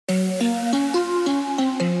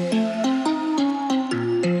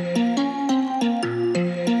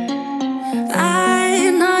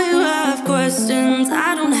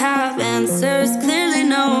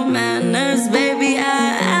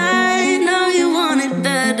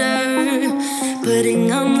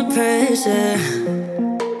pressure,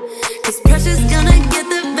 'cause pressure's gonna get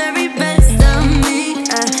the very best of me.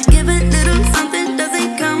 I give a little something,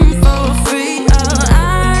 doesn't come for free. Oh,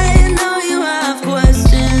 I know you have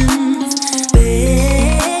questions,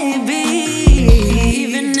 baby.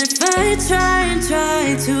 Even if I try and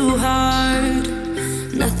try too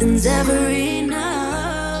hard, nothing's ever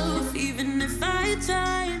enough. Even if I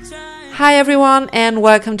try and try. Hi everyone and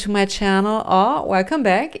welcome to my channel, or welcome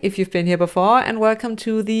back if you've been here before, and welcome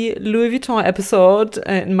to the Louis Vuitton episode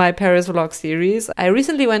in my Paris vlog series. I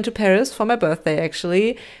recently went to Paris for my birthday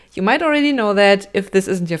actually. You might already know that if this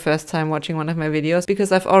isn't your first time watching one of my videos,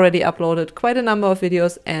 because I've already uploaded quite a number of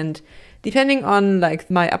videos, and depending on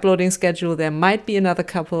my uploading schedule, there might be another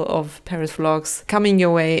couple of Paris vlogs coming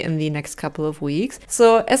your way in the next couple of weeks.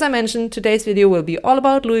 So as I mentioned, today's video will be all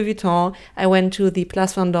about Louis Vuitton. I went to the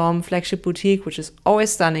Place Vendôme flagship boutique, which is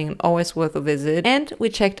always stunning and always worth a visit. And we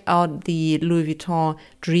checked out the Louis Vuitton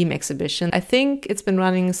Dream exhibition. I think it's been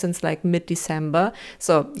running since mid-December.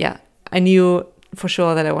 So yeah, I knew for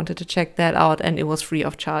sure that I wanted to check that out, and it was free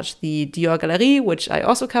of charge. The Dior Gallery, which I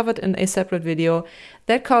also covered in a separate video,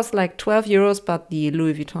 that cost 12 euros, but the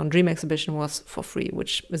Louis Vuitton Dream exhibition was for free,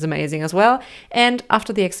 which is amazing as well. And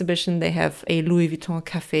after the exhibition, they have a Louis Vuitton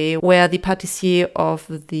cafe where the pâtissier of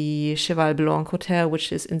the Cheval Blanc hotel,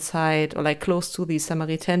 which is inside or close to the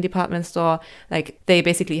Samaritain department store, they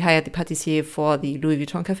basically hired the pâtissier for the Louis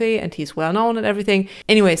Vuitton cafe, and he's well known and everything.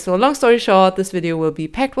 Anyway, so long story short, this video will be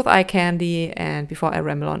packed with eye candy, and before I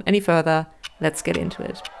ramble on any further, let's get into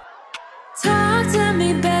it. Talk to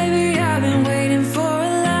me, baby, I've been waiting for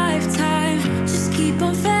a lifetime. Just keep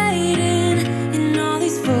on fading in all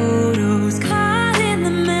these photos, caught in the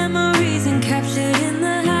memories and captured in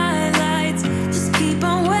the highlights. Just keep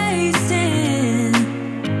on wasting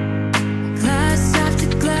glass after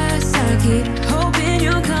glass. I keep hoping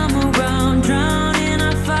you'll come around, drowning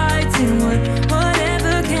our fights in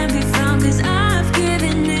whatever can be found, 'cause I've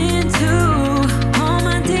given in to all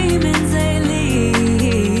my demons lately.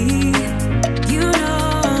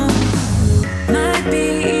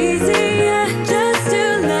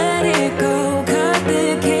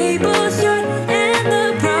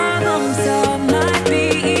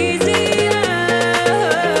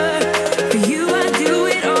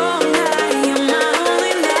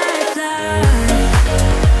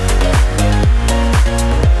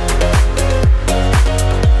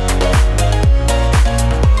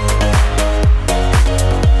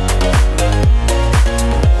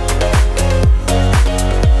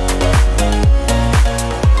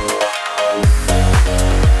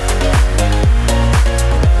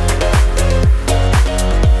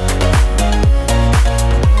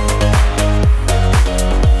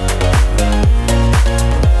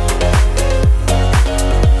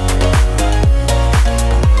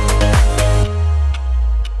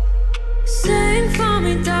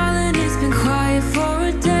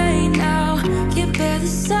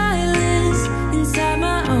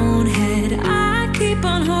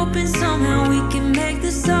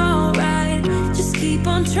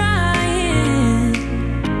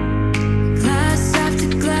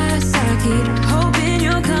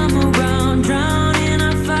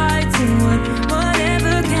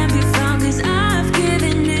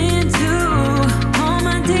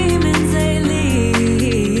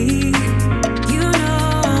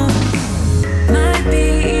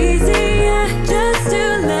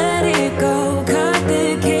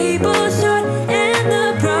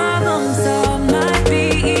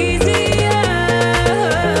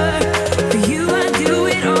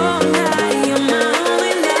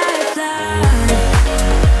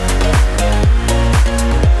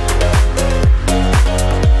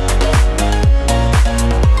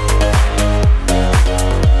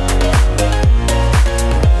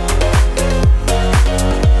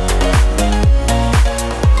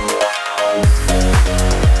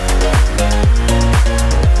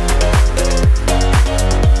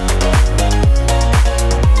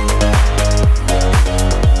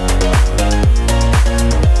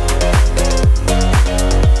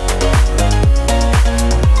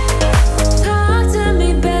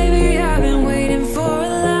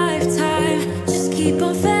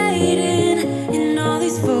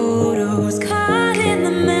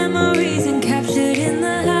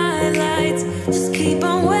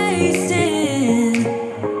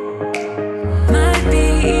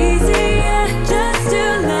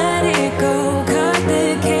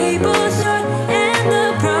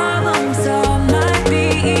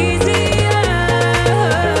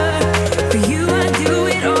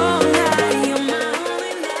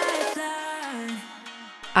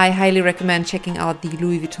 I highly recommend checking out the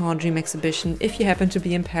Louis Vuitton Dream exhibition if you happen to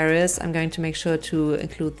be in Paris. I'm going to make sure to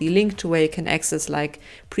include the link to where you can access like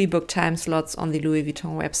pre-booked time slots on the Louis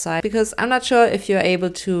Vuitton website, because I'm not sure if you're able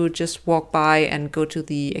to just walk by and go to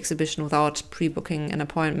the exhibition without pre-booking an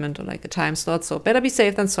appointment or like a time slot, so better be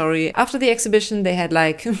safe than sorry. After the exhibition they had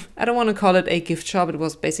like, I don't want to call it a gift shop, it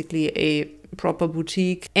was basically a proper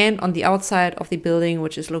boutique, and on the outside of the building,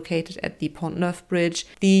 which is located at the Pont bridge,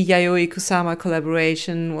 the Yayoi Kusama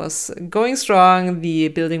collaboration was going strong. The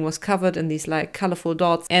building was covered in these like colorful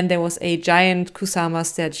dots, and there was a giant Kusama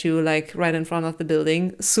statue like right in front of the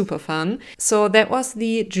building. Super fun. So that was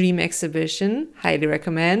the Dream exhibition. Highly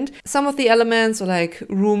recommend. Some of the elements or like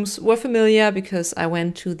rooms were familiar because I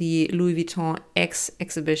went to the Louis Vuitton X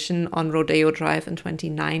exhibition on Rodeo Drive in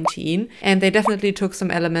 2019, and they definitely took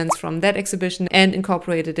some elements from that exhibition and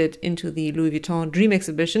incorporated it into the Louis Vuitton Dream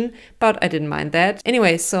exhibition, but I didn't mind that.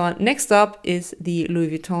 Anyway, so next up is the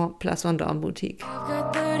Louis Vuitton Place Vendôme boutique. I've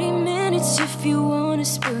got 30 minutes if you wanna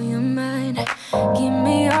spill your mind. Give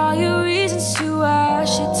me all your reasons to why I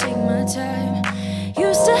should take my time.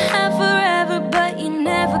 Used to have forever, but you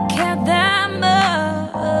never cared that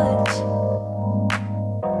much.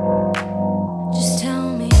 Just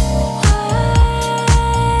tell me why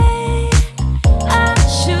I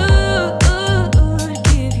should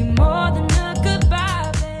give you more than a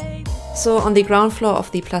goodbye, baby. So on the ground floor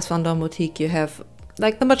of the Place Vendôme boutique you have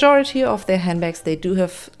like the majority of their handbags. They do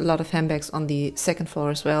have a lot of handbags on the second floor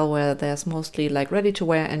as well, where there's mostly like ready to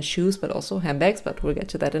wear and shoes, but also handbags, but we'll get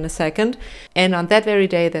to that in a second. And on that very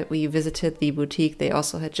day that we visited the boutique, they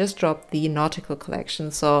also had just dropped the nautical collection.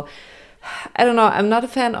 So I don't know, I'm not a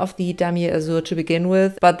fan of the damier azur to begin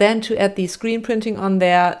with, but then to add the screen printing on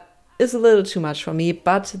there is a little too much for me.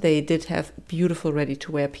 But they did have beautiful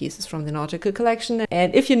ready-to-wear pieces from the nautical collection,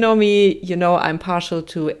 and if you know me, you know I'm partial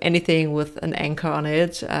to anything with an anchor on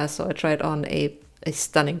it, so I tried on a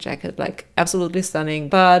stunning jacket, like absolutely stunning.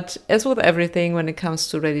 But as with everything when it comes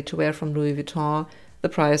to ready-to-wear from Louis Vuitton, the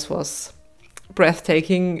price was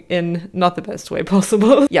breathtaking in not the best way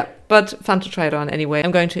possible. Yeah, but fun to try it on anyway.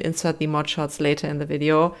 I'm going to insert the mod shots later in the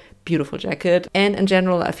video. Beautiful jacket. And in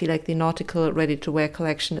general, I feel like the nautical ready-to-wear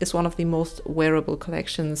collection is one of the most wearable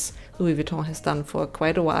collections Louis Vuitton has done for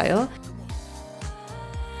quite a while.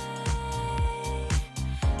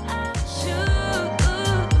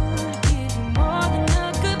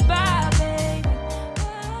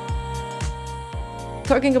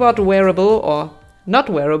 Talking about wearable or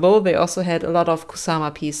not wearable, they also had a lot of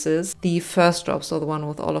Kusama pieces. The first drop, so the one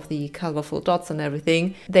with all of the colorful dots and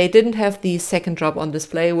everything. They didn't have the second drop on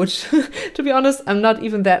display, which to be honest, I'm not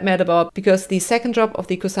even that mad about, because the second drop of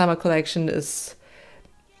the Kusama collection is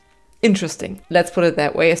interesting. Let's put it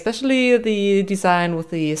that way. Especially the design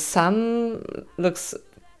with the sun looks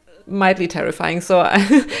mildly terrifying, so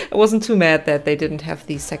I wasn't too mad that they didn't have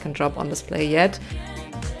the second drop on display yet.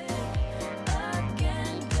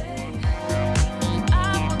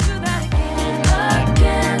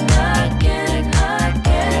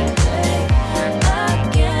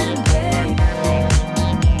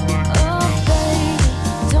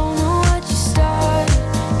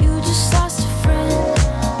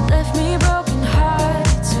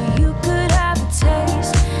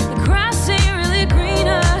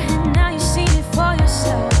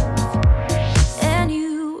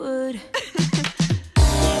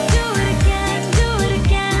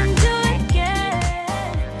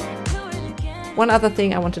 One other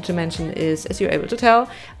thing I wanted to mention is, as you're able to tell,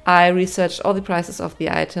 I researched all the prices of the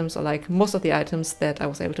items, or like most of the items that I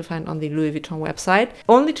was able to find on the Louis Vuitton website,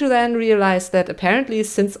 only to then realize that apparently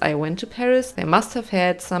since I went to Paris, they must have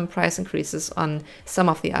had some price increases on some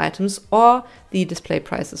of the items, or the display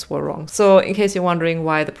prices were wrong. So in case you're wondering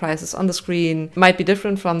why the prices on the screen might be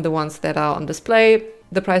different from the ones that are on display,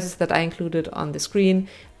 the prices that I included on the screen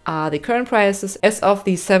are the current prices as of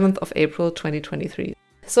the 7th of April 2023.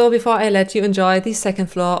 So before I let you enjoy the second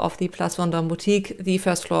floor of the Place Vendôme boutique, the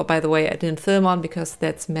first floor, by the way, I didn't film on because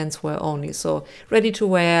that's menswear only. So ready to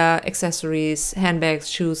wear, accessories, handbags,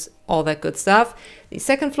 shoes, all that good stuff. The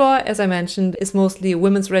second floor, as I mentioned, is mostly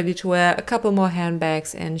women's ready-to-wear, a couple more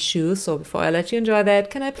handbags and shoes. So before I let you enjoy that,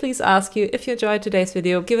 can I please ask you, if you enjoyed today's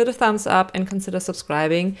video, give it a thumbs up and consider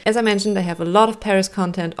subscribing. As I mentioned, I have a lot of Paris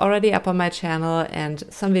content already up on my channel and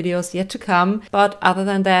some videos yet to come. But other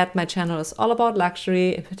than that, my channel is all about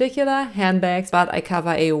luxury, in particular handbags, but I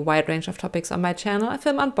cover a wide range of topics on my channel. I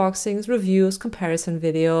film unboxings, reviews, comparison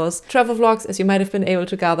videos, travel vlogs, as you might have been able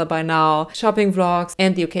to gather by now, shopping vlogs,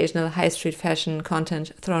 and the occasional high street fashion content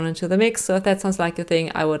thrown into the mix. So if that sounds like your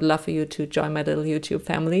thing, I would love for you to join my little YouTube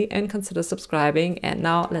family and consider subscribing. And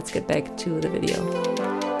now let's get back to the video.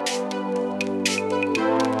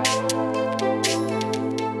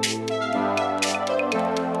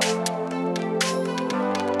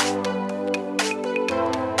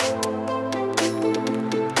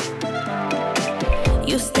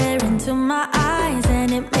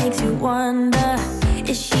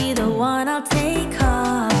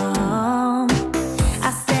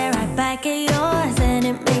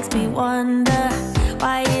 wonder,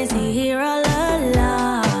 why is he here all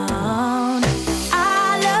alone?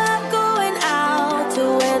 I love going out to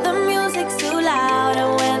where the music's too loud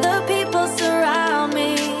and where the people surround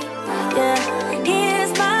me. Yeah,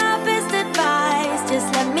 here's my best advice,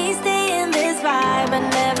 just let me stay in this vibe and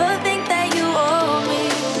never think that you owe me.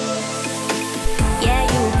 Yeah,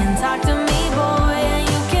 you can talk to me, boy, and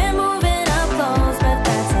you can move in up close, but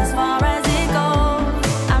that's as far as it goes.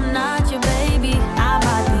 I'm not your baby, I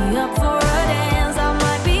might be up for a dance, I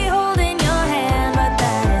might be holding your hand, but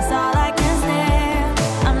that is all I can stand.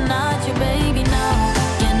 I'm not your baby, no,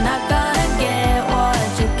 you're not gonna get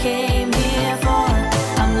what you came here for.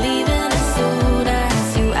 I'm leaving as soon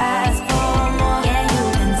as you ask for more. Yeah, you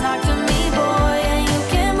can talk to me, boy, and you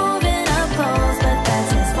can move in up close, but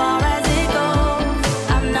that's as far as it goes.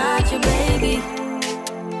 I'm not your baby.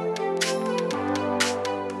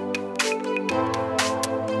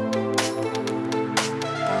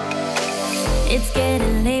 It's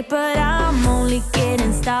getting late, but I'm only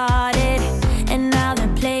getting started. And now they're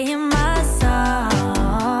playing my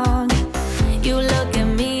song. You look at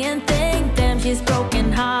me and think, damn, she's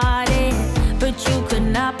broken hearted. But you could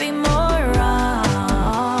not be more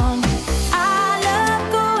wrong. I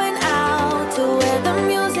love going out to where the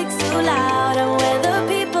music's too loud and where the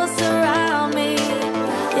people surround me.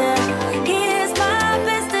 Yeah, here's my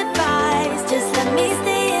best advice, just let me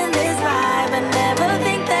stay in this vibe and never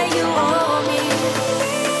think that you owe me.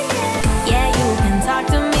 Yeah, you can talk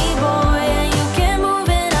to me, boy, and you can move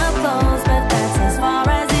in up close, but that's as far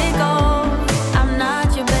as it goes. I'm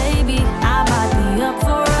not your baby, I might be up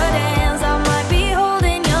for a dance, I might be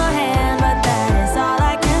holding your hand, but that is all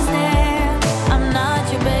I can stand. I'm not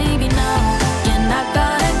your baby, no, you're not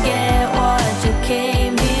gonna get what you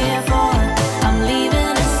came here for. I'm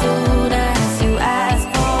leaving as soon as you ask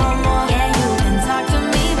for more. Yeah, you can talk to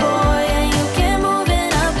me, boy, and you can move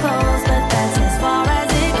in up close, but that's as far as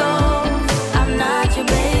it goes. I'm not your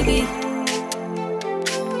baby.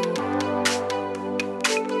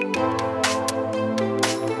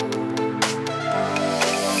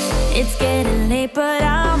 It's getting late, but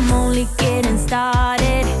I'm only getting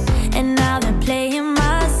started. And now they're playing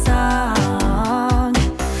my song.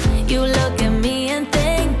 You look at me and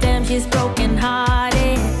think, damn, she's broken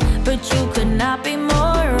hearted. But you could not be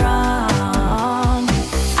more wrong.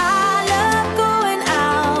 I love going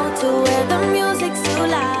out to where the music's too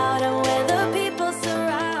loud and where the people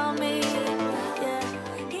surround me. Yeah,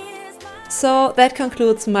 here's my So that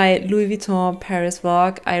concludes my Louis Vuitton Paris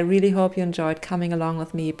vlog. I really hope you enjoyed coming along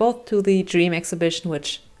with me both to the Dream exhibition,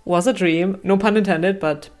 which was a dream, no pun intended,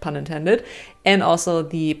 but pun intended, and also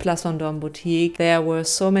the Place Vendôme boutique. There were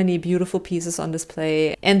so many beautiful pieces on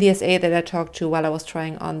display, and the SA that I talked to while I was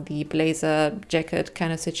trying on the blazer jacket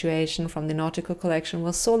kind of situation from the nautical collection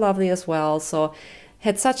was so lovely as well. So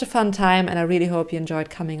had such a fun time, and I really hope you enjoyed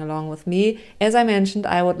coming along with me. As I mentioned,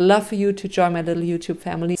 I would love for you to join my little YouTube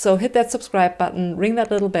family. So hit that subscribe button, ring that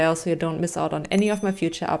little bell so you don't miss out on any of my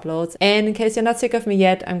future uploads. And in case you're not sick of me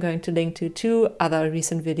yet, I'm going to link to 2 other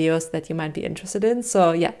recent videos that you might be interested in.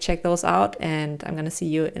 So yeah, check those out, and I'm gonna see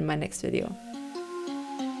you in my next video.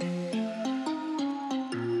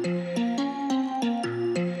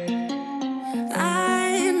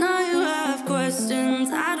 I know you have questions,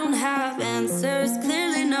 I don't have